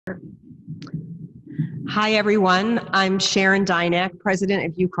Hi, everyone. I'm Sharon Dynak, president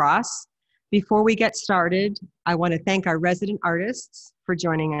of Ucross. Before we get started, I want to thank our resident artists for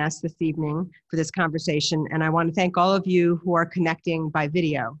joining us this evening for this conversation, and I want to thank all of you who are connecting by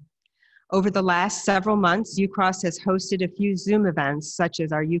video. Over the last several months, Ucross has hosted a few Zoom events, such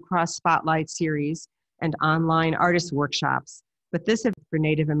as our Ucross Spotlight series and online artist workshops, but this event for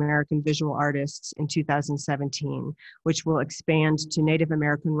Native American visual artists in 2017, which will expand to Native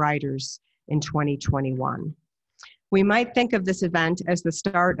American writers in 2021. We might think of this event as the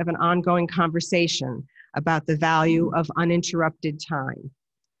start of an ongoing conversation about the value of uninterrupted time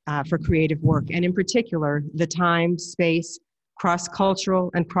for creative work, and in particular, the time, space,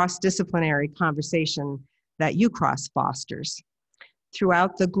 cross-cultural and cross-disciplinary conversation that Ucross fosters.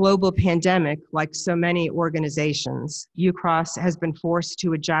 Throughout the global pandemic, like so many organizations, Ucross has been forced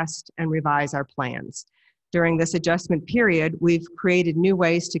to adjust and revise our plans. During this adjustment period, we've created new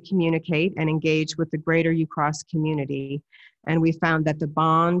ways to communicate and engage with the greater Ucross community, and we found that the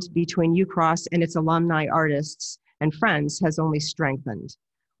bond between Ucross and its alumni artists and friends has only strengthened.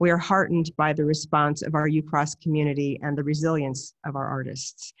 We are heartened by the response of our Ucross community and the resilience of our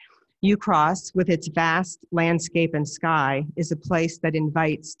artists. Ucross, with its vast landscape and sky, is a place that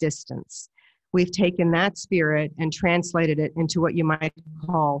invites distance. We've taken that spirit and translated it into what you might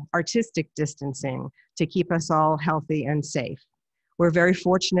call artistic distancing to keep us all healthy and safe. We're very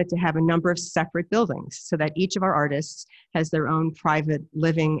fortunate to have a number of separate buildings so that each of our artists has their own private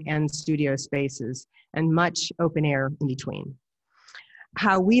living and studio spaces and much open air in between.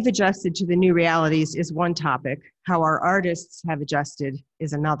 How we've adjusted to the new realities is one topic. How our artists have adjusted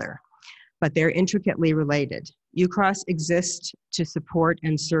is another, but they're intricately related. Ucross exists to support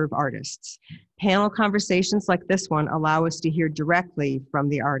and serve artists. Panel conversations like this one allow us to hear directly from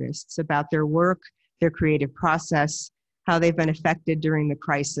the artists about their work, their creative process, how they've been affected during the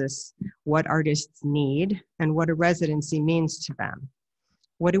crisis, what artists need, and what a residency means to them.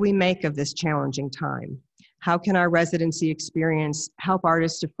 What do we make of this challenging time? How can our residency experience help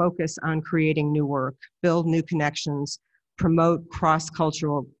artists to focus on creating new work, build new connections, promote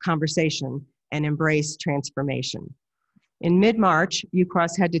cross-cultural conversation, and embrace transformation? In mid-March,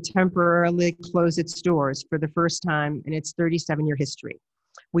 Ucross had to temporarily close its doors for the first time in its 37-year history.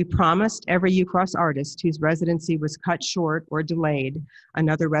 We promised every Ucross artist whose residency was cut short or delayed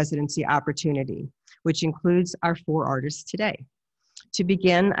another residency opportunity, which includes our 4 artists today. To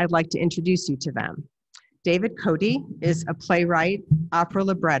begin, I'd like to introduce you to them. David Cote is a playwright, opera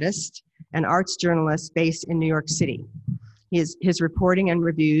librettist, and arts journalist based in New York City. His reporting and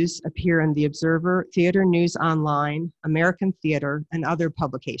reviews appear in The Observer, Theater News Online, American Theater, and other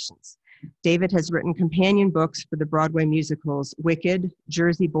publications. David has written companion books for the Broadway musicals Wicked,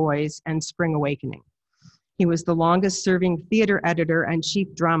 Jersey Boys, and Spring Awakening. He was the longest-serving theater editor and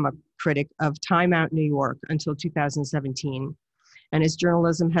chief drama critic of Time Out New York until 2017. And his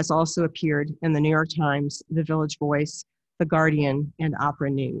journalism has also appeared in the New York Times, The Village Voice, The Guardian, and Opera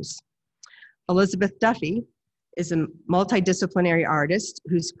News. Elizabeth Duffy is a multidisciplinary artist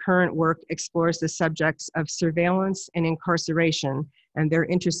whose current work explores the subjects of surveillance and incarceration and their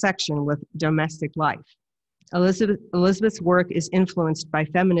intersection with domestic life. Elizabeth's work is influenced by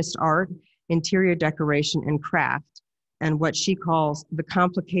feminist art, interior decoration, and craft, and what she calls the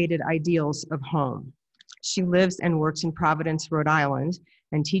complicated ideals of home. She lives and works in Providence, Rhode Island,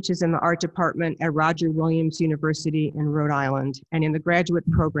 and teaches in the art department at Roger Williams University in Rhode Island and in the graduate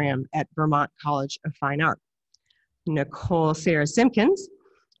program at Vermont College of Fine Art. Nicole Simpkins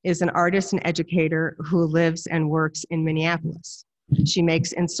is an artist and educator who lives and works in Minneapolis. She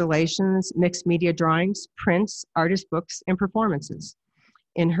makes installations, mixed media drawings, prints, artist books, and performances.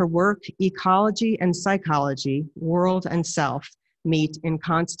 In her work, ecology and psychology, world and self, meet in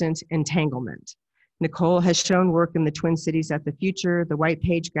constant entanglement. Nicole has shown work in the Twin Cities at the Future, the White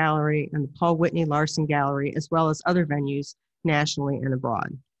Page Gallery, and the Paul Whitney Larson Gallery, as well as other venues nationally and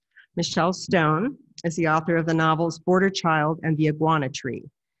abroad. Michel Stone is the author of the novels Border Child and The Iguana Tree.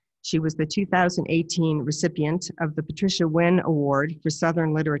 She was the 2018 recipient of the Patricia Wynne Award for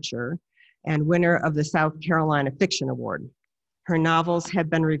Southern Literature and winner of the South Carolina Fiction Award. Her novels have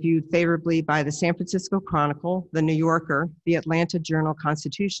been reviewed favorably by the San Francisco Chronicle, the New Yorker, the Atlanta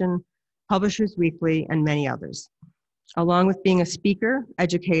Journal-Constitution, Publishers Weekly, and many others. Along with being a speaker,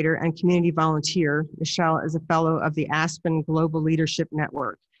 educator, and community volunteer, Michel is a fellow of the Aspen Global Leadership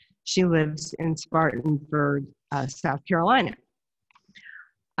Network. She lives in Spartanburg, South Carolina.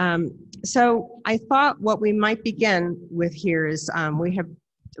 So I thought what we might begin with here is we have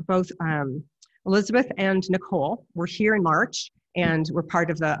both Elizabeth and Nicole were here in March and we're part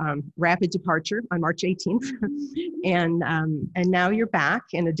of the rapid departure on March 18th. And now you're back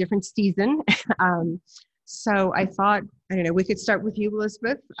in a different season. So I thought, I don't know, we could start with you,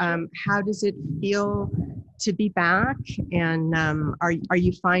 Elizabeth. How does it feel to be back? And are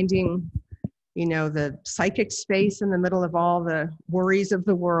you finding, the psychic space in the middle of all the worries of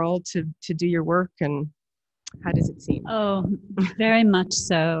the world to do your work? And how does it seem? Oh, very much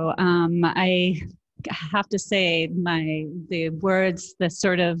so. I have to say the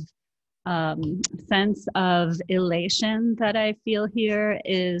sort of sense of elation that I feel here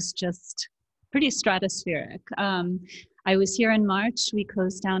is just pretty stratospheric. I was here in March. We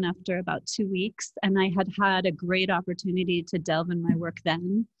closed down after about 2 weeks, and I had a great opportunity to delve in my work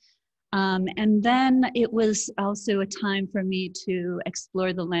then. And then it was also a time for me to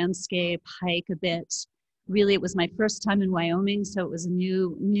explore the landscape, hike a bit. Really, it was my first time in Wyoming, so it was a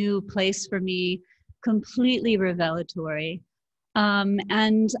new place for me, completely revelatory.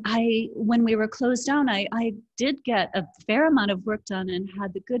 And when we were closed down, I did get a fair amount of work done and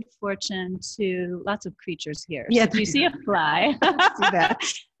had the good fortune to lots of creatures here. Yeah, so you see a fly see that.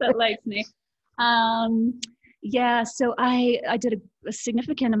 that likes me. Yeah, so I did a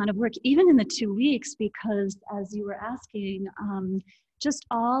significant amount of work, even in the 2 weeks, because as you were asking, just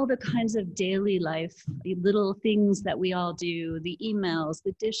all the kinds of daily life, the little things that we all do, the emails,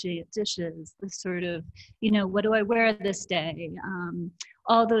 the dishes, the sort of, what do I wear this day?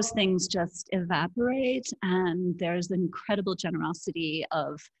 All those things just evaporate, and there's an incredible generosity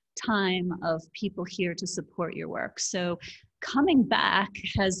of time of people here to support your work. So coming back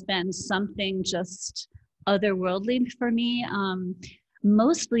has been something just otherworldly for me.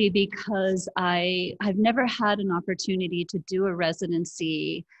 Mostly because I've never had an opportunity to do a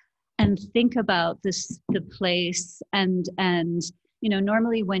residency and think about the place and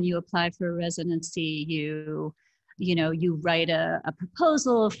normally when you apply for a residency, you write a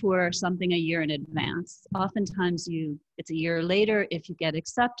proposal for something a year in advance. Oftentimes it's a year later if you get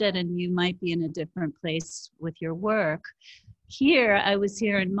accepted, and you might be in a different place with your work. Here, I was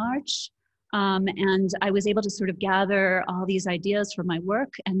here in March. And I was able to sort of gather all these ideas for my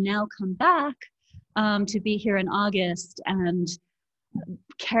work, and now come back to be here in August and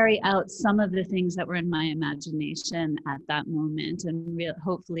carry out some of the things that were in my imagination at that moment, and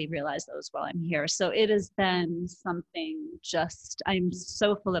hopefully realize those while I'm here. So it has been something I'm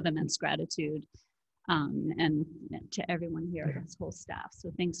so full of immense gratitude and to everyone here, this whole staff.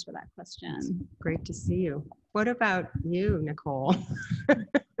 So thanks for that question. It's great to see you. What about you, Nicole?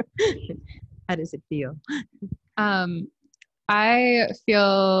 How does it feel? I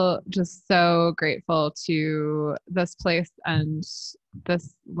feel just so grateful to this place and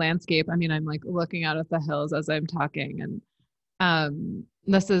this landscape. I mean, I'm like looking out at the hills as I'm talking, and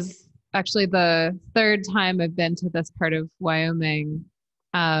this is actually the third time I've been to this part of Wyoming,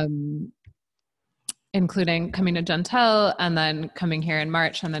 including coming to Gentile and then coming here in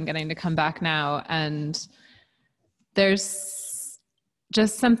March and then getting to come back now. And there's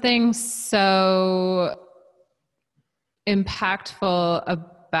just something so impactful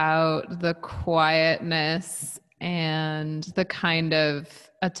about the quietness and the kind of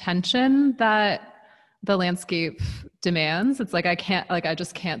attention that the landscape demands. It's like I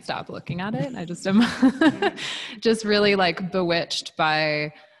just can't stop looking at it. I just am just really like bewitched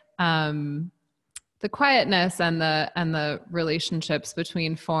by the quietness and the relationships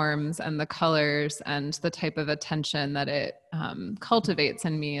between forms and the colors, and the type of attention that it cultivates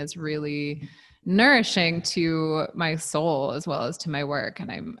in me is really nourishing to my soul as well as to my work.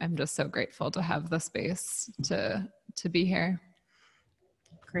 And I'm just so grateful to have the space to be here.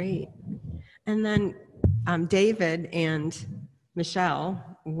 Great. And then David and Michel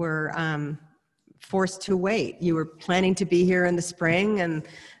were forced to wait. You were planning to be here in the spring, and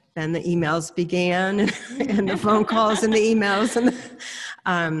then the emails began and the phone calls and the emails.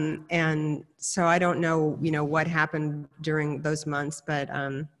 And so I don't know, what happened during those months, but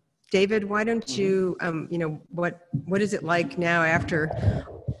David, why don't you, what is it like now after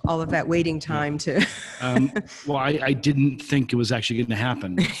all of that waiting time to? Well, I didn't think it was actually going to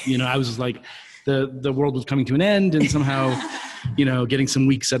happen. I was like, the world was coming to an end, and somehow, getting some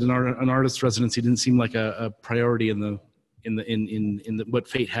weeks at an artist residency didn't seem like a priority in the what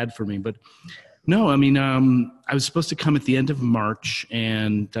fate had for me. But no, I mean, I was supposed to come at the end of March,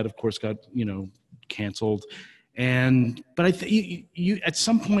 and that of course got, canceled. But I think you at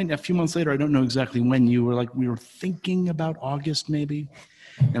some point, a few months later, I don't know exactly when, you were like, we were thinking about August maybe.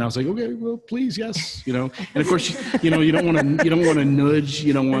 And I was like, okay, well, please, yes, and of course, you don't want to nudge,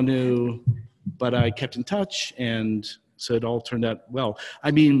 you don't want to, but I kept in touch, and so it all turned out well.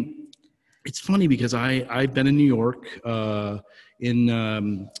 I mean, it's funny because I've been in New York,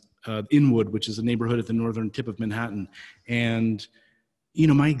 in Inwood, which is a neighborhood at the northern tip of Manhattan. And,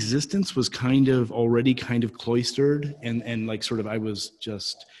 my existence was already cloistered and like sort of, I was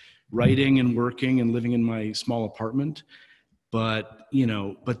just writing and working and living in my small apartment. But,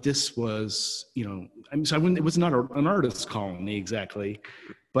 but this was, it was not an artist colony exactly,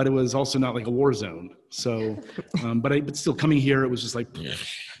 but it was also not like a war zone. So, but still coming here, it was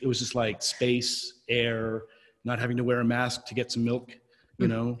just like space, air, not having to wear a mask to get some milk,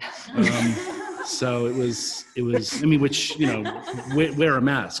 so it was, which, wear a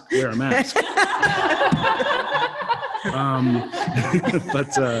mask. But,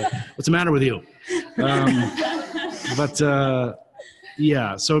 what's the matter with you?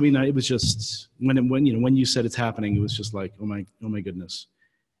 Yeah. So, it was just when you said it's happening, it was just like, oh my goodness.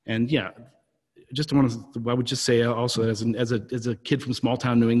 And yeah, I would just say also as a kid from small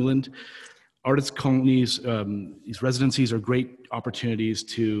town New England, artist colonies, these residencies are great opportunities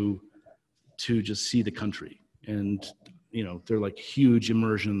to just see the country. And, they're like huge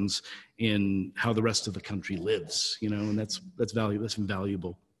immersions in how the rest of the country lives, and that's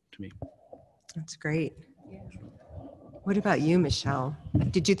invaluable to me. That's great. What about you, Michelle?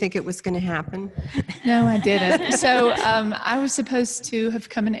 Did you think it was going to happen? No, I didn't. So I was supposed to have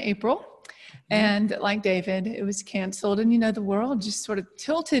come in April. And like David, it was canceled. And, the world just sort of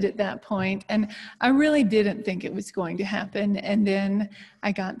tilted at that point. And I really didn't think it was going to happen. And then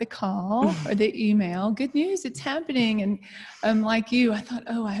I got the call or the email, good news, it's happening. And like you, I thought,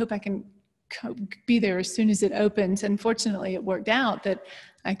 I hope I can be there as soon as it opens. And fortunately, it worked out that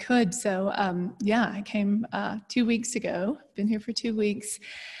I could. So, I came 2 weeks ago, been here for 2 weeks.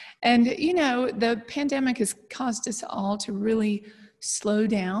 And, the pandemic has caused us all to really slow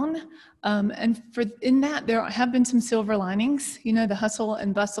down. And in that, there have been some silver linings, the hustle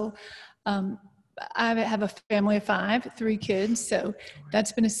and bustle. I have a family of 5, 3 kids. So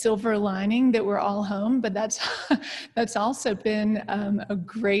that's been a silver lining that we're all home, but that's also been a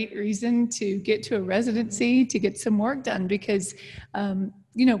great reason to get to a residency, to get some work done because,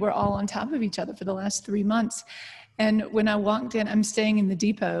 we're all on top of each other for the last 3 months. And when I walked in, I'm staying in the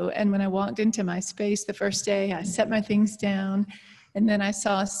depot. And when I walked into my space the first day, I set my things down. And then I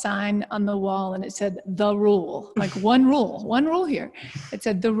saw a sign on the wall and it said, the rule, like one rule here. It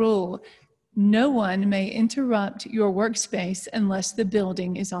said, the rule, no one may interrupt your workspace unless the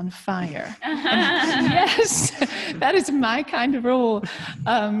building is on fire. Yes, that is my kind of rule.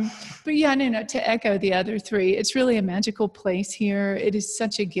 But yeah, to echo the other 3, it's really a magical place here. It is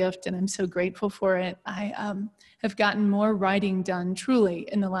such a gift and I'm so grateful for it. I have gotten more writing done truly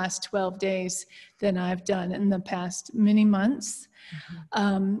in the last 12 days than I've done in the past many months.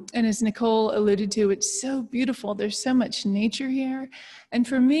 And as Nicole alluded to, it's so beautiful. There's so much nature here. And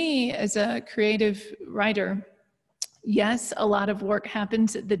for me, as a creative writer, yes, a lot of work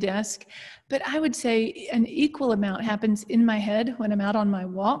happens at the desk, but I would say an equal amount happens in my head when I'm out on my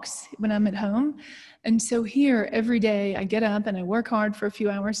walks, when I'm at home. And so here, every day, I get up and I work hard for a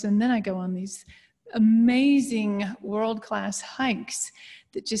few hours, and then I go on these amazing world-class hikes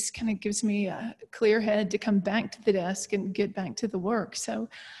that just kind of gives me a clear head to come back to the desk and get back to the work. So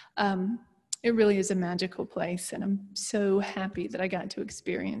it really is a magical place, and I'm so happy that I got to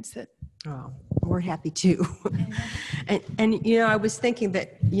experience it. Oh, we're happy too. And I was thinking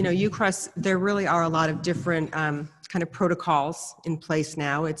that, Ucross, there really are a lot of different kind of protocols in place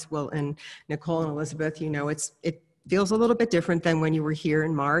now. And Nicole and Elizabeth, it feels a little bit different than when you were here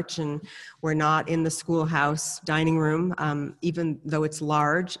in March, and we're not in the schoolhouse dining room, even though it's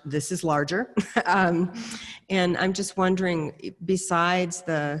large. This is larger. And I'm just wondering, besides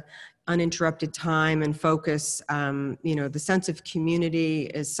the uninterrupted time and focus, the sense of community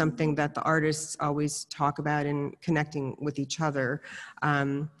is something that the artists always talk about in connecting with each other.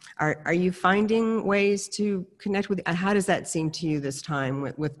 Are you finding ways to connect with, how does that seem to you this time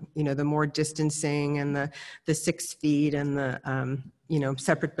with the more distancing and the 6 feet and the,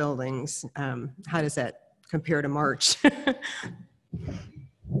 separate buildings? How does that compare to March?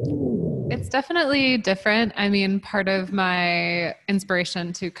 It's definitely different. I mean, part of my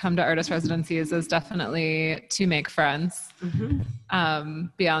inspiration to come to artist residencies is definitely to make friends,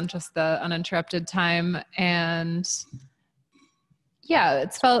 beyond just the uninterrupted time. And yeah,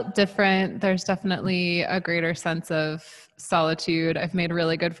 it's felt different. There's definitely a greater sense of solitude. I've made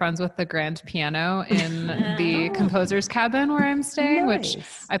really good friends with the grand piano in the composer's cabin where I'm staying, Nice. which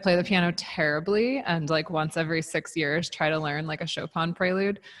I play the piano terribly, and like once every 6 years try to learn like a Chopin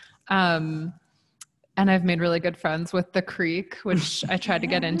prelude. And And I've made really good friends with the creek, which I try to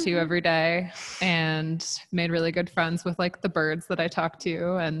get into every day, and made really good friends with like the birds that I talk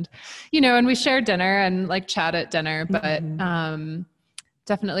to, and, and we share dinner and like chat at dinner, but,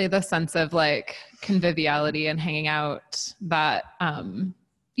 definitely the sense of like conviviality and hanging out that,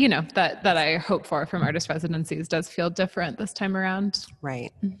 that I hope for from artist residencies does feel different this time around.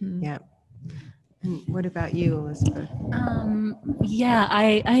 Right. Yeah. And what about you, Elizabeth? Yeah,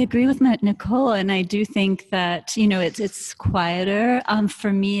 I agree with Nicole, and I do think that it's quieter.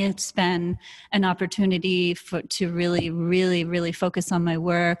 For me, it's been an opportunity to really focus on my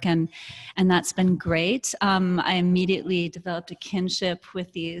work, and that's been great. I immediately developed a kinship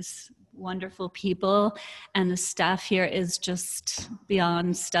with these wonderful people, and the staff here is just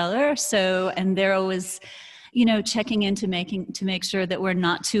beyond stellar. So, and they're always checking in to make sure that we're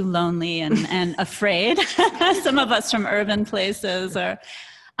not too lonely and afraid. Some of us from urban places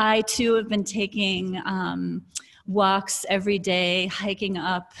I too have been taking walks every day, hiking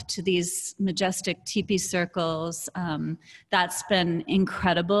up to these majestic teepee circles. That's been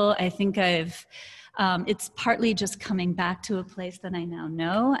incredible. I think it's partly just coming back to a place that I now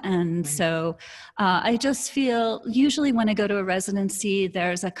know. And so I just feel, usually when I go to a residency,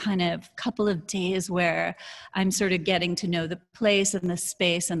 there's a kind of couple of days where I'm sort of getting to know the place and the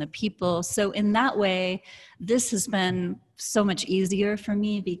space and the people. So in that way, this has been so much easier for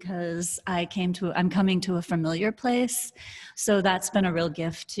me because I'm coming to a familiar place. So that's been a real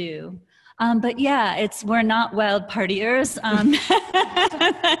gift too. But yeah, we're not wild partiers.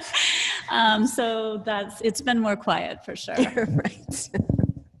 So it's been more quiet for sure. Right.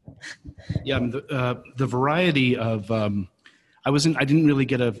 Yeah, the variety of, I didn't really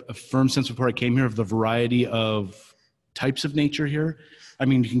get a firm sense before I came here of the variety of types of nature here. I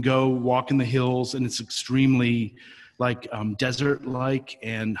mean, you can go walk in the hills and it's extremely like desert-like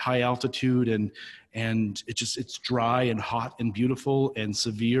and high altitude, and it's dry and hot and beautiful and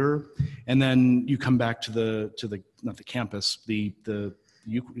severe. And then you come back to the not the campus, do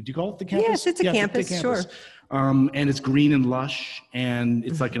you call it the campus? Yes, it's a campus, sure. And it's green and lush, and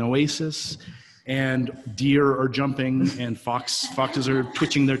it's like an oasis, and deer are jumping, and foxes are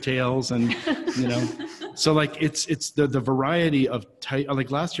twitching their tails, and so like it's the variety of type.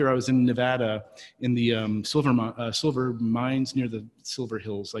 Like last year I was in Nevada in the silver mines near the Silver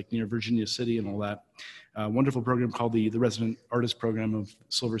Hills, like near Virginia City and all that. Wonderful program called the Resident Artist Program of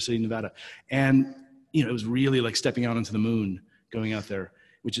Silver City, Nevada, and it was really like stepping out into the moon, going out there,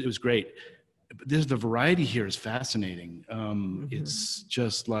 which it was great. But the variety here is fascinating. It's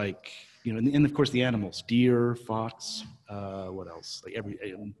just like, and of course the animals, deer, fox, what else? Like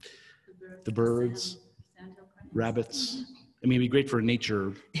the birds, rabbits. I mean, it'd be great for a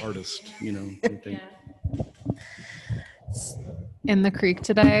nature artist, I think. In the creek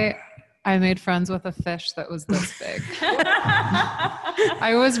today, I made friends with a fish that was this big.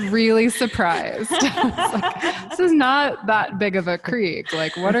 I was really surprised. I was like, this is not that big of a creek.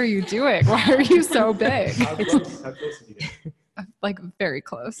 Like, what are you doing? Why are you so big? How close did you get? Like very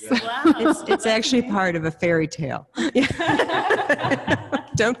close. Wow. It's actually part of a fairy tale.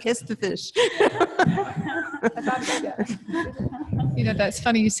 Don't kiss the fish. That's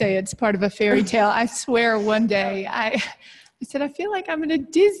funny you say it's part of a fairy tale. I swear one day I said, I feel like I'm in a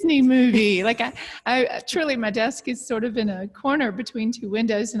Disney movie. Like I truly, my desk is sort of in a corner between two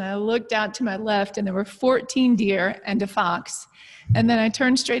windows, and I looked out to my left and there were 14 deer and a fox. And then I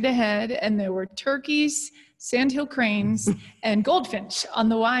turned straight ahead and there were turkeys, sandhill cranes, and goldfinch on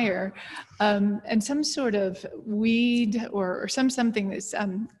the wire, and some sort of weed or something that's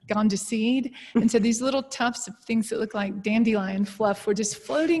gone to seed. And so these little tufts of things that look like dandelion fluff were just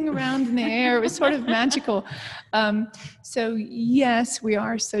floating around in the air. It was sort of magical. So yes, we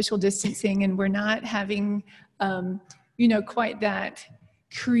are social distancing, and we're not having, quite that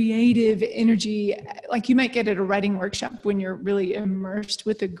creative energy like you might get at a writing workshop when you're really immersed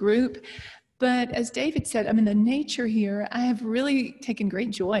with a group. But as David said, the nature here, I have really taken great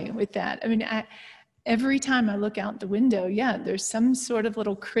joy with that. Every time I look out the window, there's some sort of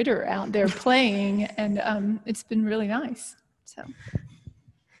little critter out there playing, and it's been really nice. So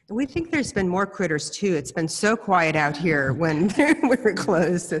we think there's been more critters too. It's been so quiet out here when we're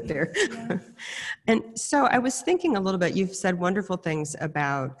closed that they're. Yeah. And so I was thinking a little bit, you've said wonderful things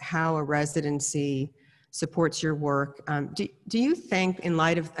about how a residency supports your work. Do you think, in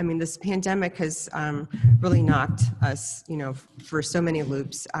light of, this pandemic has really knocked us, for so many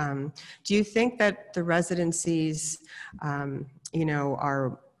loops. Do you think that the residencies,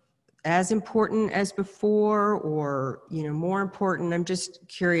 are as important as before, or more important? I'm just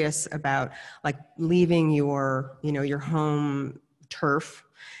curious about like leaving your home turf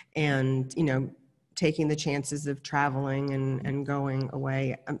and taking the chances of traveling and going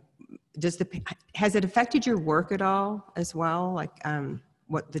away. Has it affected your work at all as well? Like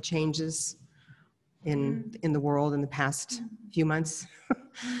what the changes in the world in the past few months? I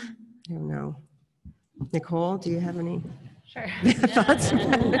don't know. Nicole, do you have any Sure. thoughts?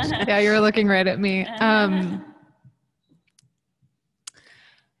 Yeah, you were looking right at me.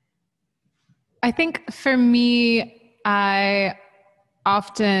 I think for me, I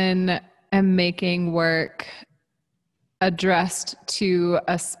often am making work addressed to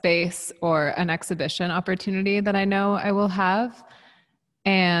a space or an exhibition opportunity that I know I will have.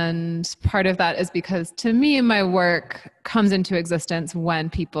 And part of that is because to me, my work comes into existence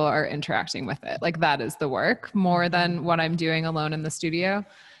when people are interacting with it. Like that is the work more than what I'm doing alone in the studio,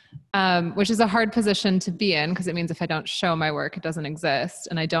 which is a hard position to be in because it means if I don't show my work, it doesn't exist.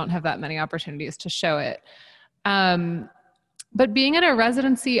 And I don't have that many opportunities to show it. But being in a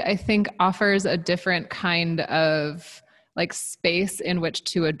residency, I think offers a different kind of like space in which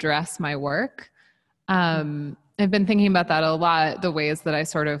to address my work. I've been thinking about that a lot, the ways that I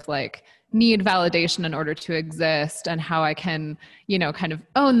sort of like need validation in order to exist and how I can, you know, kind of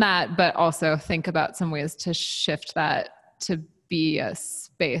own that, but also think about some ways to shift that to be a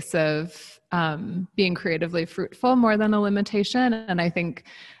space of being creatively fruitful more than a limitation. And I think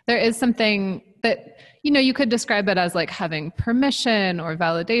there is something that, you know, you could describe it as like having permission or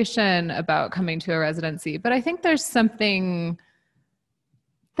validation about coming to a residency, but I think there's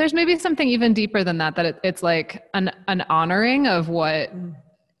maybe something even deeper than that, that it's like an honoring of what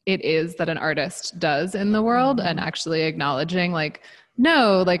it is that an artist does in the world and actually acknowledging like,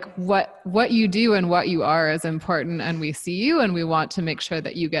 no, like what you do and what you are is important and we see you and we want to make sure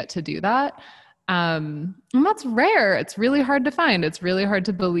that you get to do that. And that's rare. It's really hard to find. It's really hard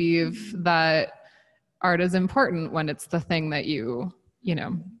to believe that art is important when it's the thing that you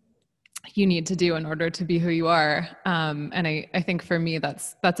need to do in order to be who you are. And I think for me,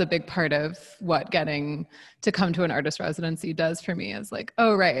 that's a big part of what getting to come to an artist residency does for me is like,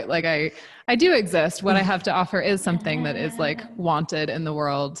 oh, right. Like I do exist. What I have to offer is something that is like wanted in the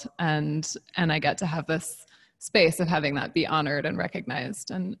world. And I get to have this space of having that be honored and recognized.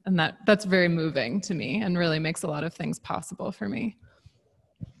 And that's very moving to me and really makes a lot of things possible for me.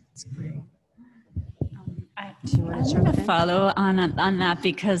 That's great. I want to follow on that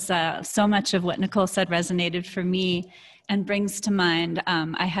because so much of what Nicole said resonated for me and brings to mind,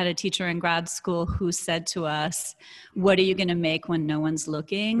 I had a teacher in grad school who said to us, what are you going to make when no one's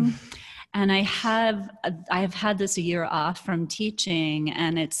looking? And I've had this a year off from teaching,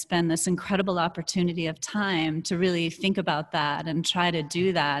 and it's been this incredible opportunity of time to really think about that and try to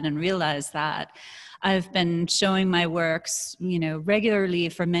do that and realize that. I've been showing my works, regularly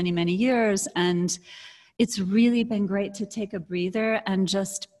for many, many years, and it's really been great to take a breather and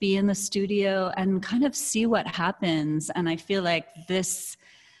just be in the studio and kind of see what happens. And I feel like this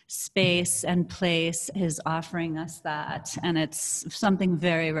space and place is offering us that, and it's something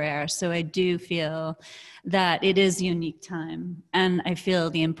very rare. So I do feel that it is a unique time, and I feel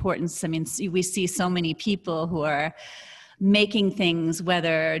the importance. I mean, we see so many people who are making things,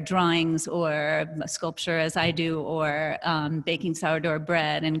 whether drawings or sculpture as I do, or baking sourdough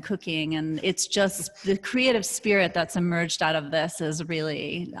bread and cooking. And it's just the creative spirit that's emerged out of this has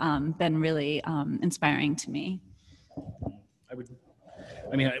really been really inspiring to me.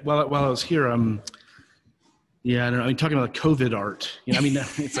 While I was here, yeah, I don't know. I mean, talking about COVID art,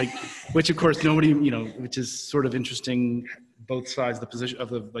 it's like, which of course nobody, which is sort of interesting, both sides of the position of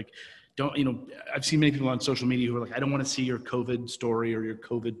the, like, I've seen many people on social media who are like, I don't want to see your COVID story or your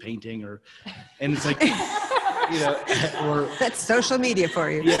COVID painting, and it's like, or that's social media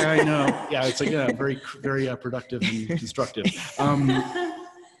for you. Yeah, I know. Yeah, it's like very, very productive and constructive.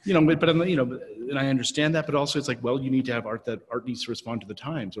 But and I understand that, but also it's like, well, you need to have art needs to respond to the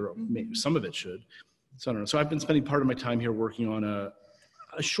times, or maybe some of it should. So I don't know. So I've been spending part of my time here working on a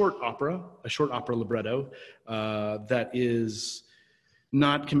short opera libretto that is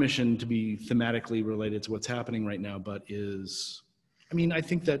not commissioned to be thematically related to what's happening right now, but is, I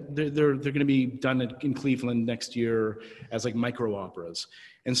think that they're going to be done in Cleveland next year as like micro operas.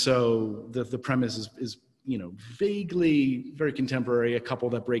 And so the premise is vaguely very contemporary, a couple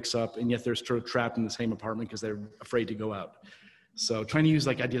that breaks up and yet they're sort of trapped in the same apartment because they're afraid to go out. So trying to use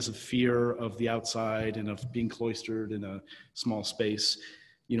like ideas of fear of the outside and of being cloistered in a small space,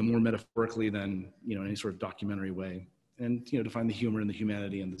 more metaphorically than, in any sort of documentary way. And, to find the humor and the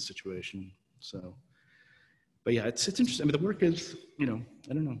humanity in the situation. So, but yeah, it's interesting. The work is, I don't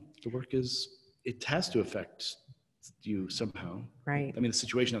know. The work is, it has to affect you somehow. Right. The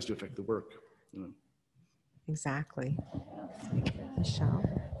situation has to affect the work. Exactly. Michel?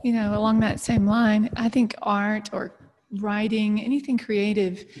 you know, along that same line, I think art or writing, anything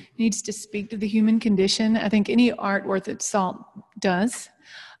creative needs to speak to the human condition. I think any art worth its salt does.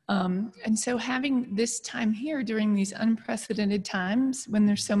 And so having this time here during these unprecedented times when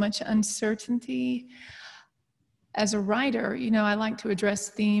there's so much uncertainty, as a writer, you know, I like to address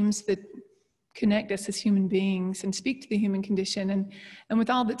themes that connect us as human beings and speak to the human condition. And with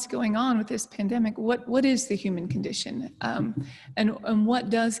all that's going on with this pandemic, what is the human condition? And what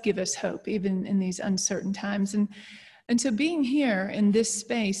does give us hope, even in these uncertain times? And so being here in this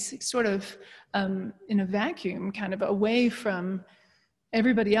space, sort of in a vacuum, kind of away from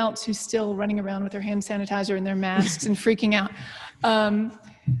everybody else who's still running around with their hand sanitizer and their masks and freaking out.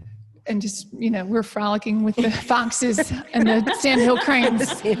 And just, you know, we're frolicking with the foxes and the sandhill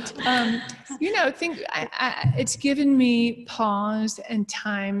cranes. You know, it's given me pause and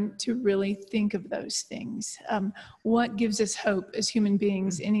time to really think of those things. What gives us hope as human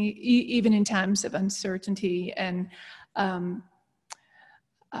beings, even in times of uncertainty? And,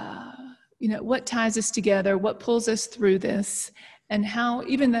 you know, what ties us together? What pulls us through this? And how,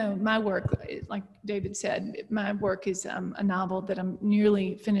 even though my work, like David said, my work is a novel that I'm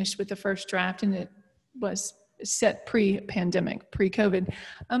nearly finished with the first draft, and it was set pre-pandemic, pre-COVID.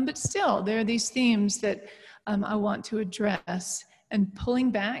 But still, there are these themes that I want to address, and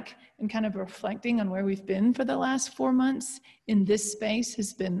pulling back and kind of reflecting on where we've been for the last 4 months in this space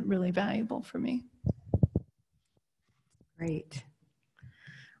has been really valuable for me. Great.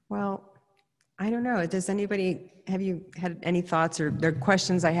 Well, I don't know. Have you had any thoughts, or there are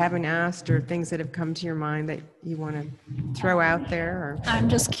questions I haven't asked, or things that have come to your mind that you want to throw out there? Or? I'm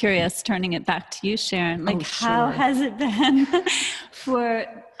just curious, turning it back to you, Sharon, like how sure. has it been for,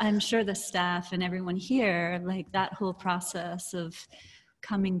 I'm sure, the staff and everyone here, like that whole process of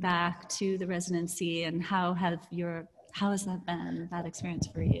coming back to the residency, and how has that been, that experience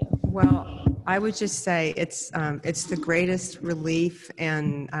for you? Well, I would just say it's the greatest relief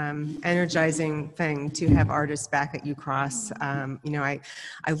and energizing thing to have artists back at Ucross. You know,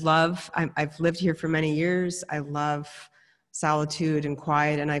 I've lived here for many years. I love solitude and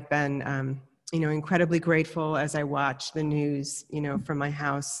quiet, and I've been you know, incredibly grateful as I watch the news, you know, from my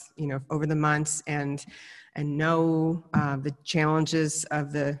house, you know, over the months, and know the challenges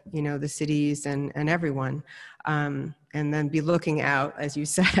of the, you know, the cities and everyone. And then be looking out, as you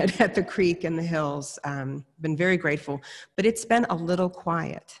said, at the creek and the hills. Been very grateful, but it's been a little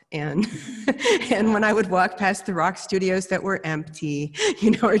quiet. And and when I would walk past the rock studios that were empty,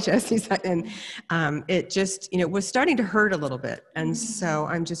 you know, or Jesse's, and it just, you know, was starting to hurt a little bit. And so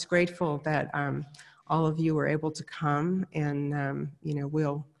I'm just grateful that all of you were able to come, and you know,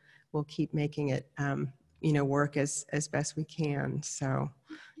 we'll keep making it, you know, work as best we can. So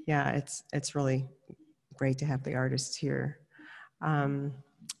yeah, it's really great to have the artists here. You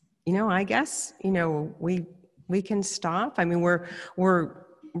know, I guess, you know, we can stop. I mean, we're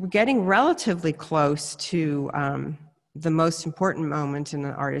getting relatively close to the most important moment in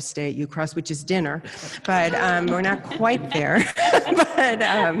an artist's day at Ucross, which is dinner, but we're not quite there. But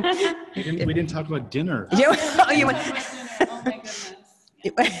we didn't talk about dinner. Oh, you went. Oh my goodness.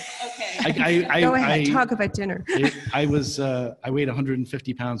 Okay. Go ahead, talk about dinner. I weighed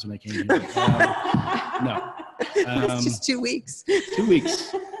 150 pounds when I came here. No. It's just 2 weeks. 2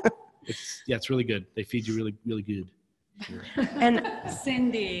 weeks. It's really good. They feed you really, really good. Sure. And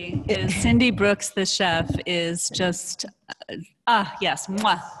Cindy Brooks, the chef, is just, yes,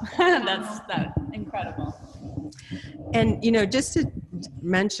 mwah. That's incredible. And, you know, just to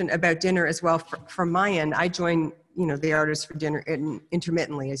mention about dinner as well, from my end, I join, you know, the artists for dinner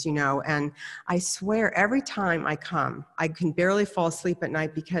intermittently, as you know, and I swear every time I come, I can barely fall asleep at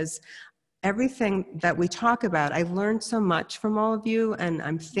night, because everything that we talk about, I learned so much from all of you, and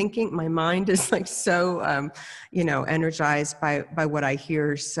I'm thinking, my mind is like so, you know, energized by what I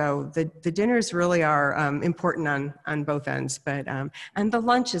hear. So the dinners really are important on both ends, but and the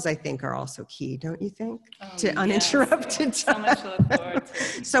lunches, I think, are also key, don't you think? To uninterrupted yes. So much to look forward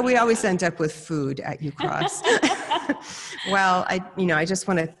to. So we always end up with food at Ucross. Well, I just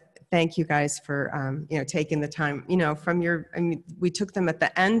want to thank you guys for, you know, taking the time, you know, from we took them at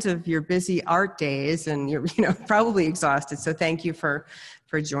the end of your busy art days, and you're, you know, probably exhausted. So thank you for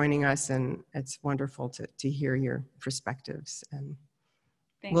joining us, and it's wonderful to hear your perspectives. And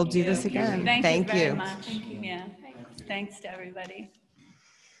we'll do this again. Thank you very you. much. Thank you. Yeah. Thanks to everybody.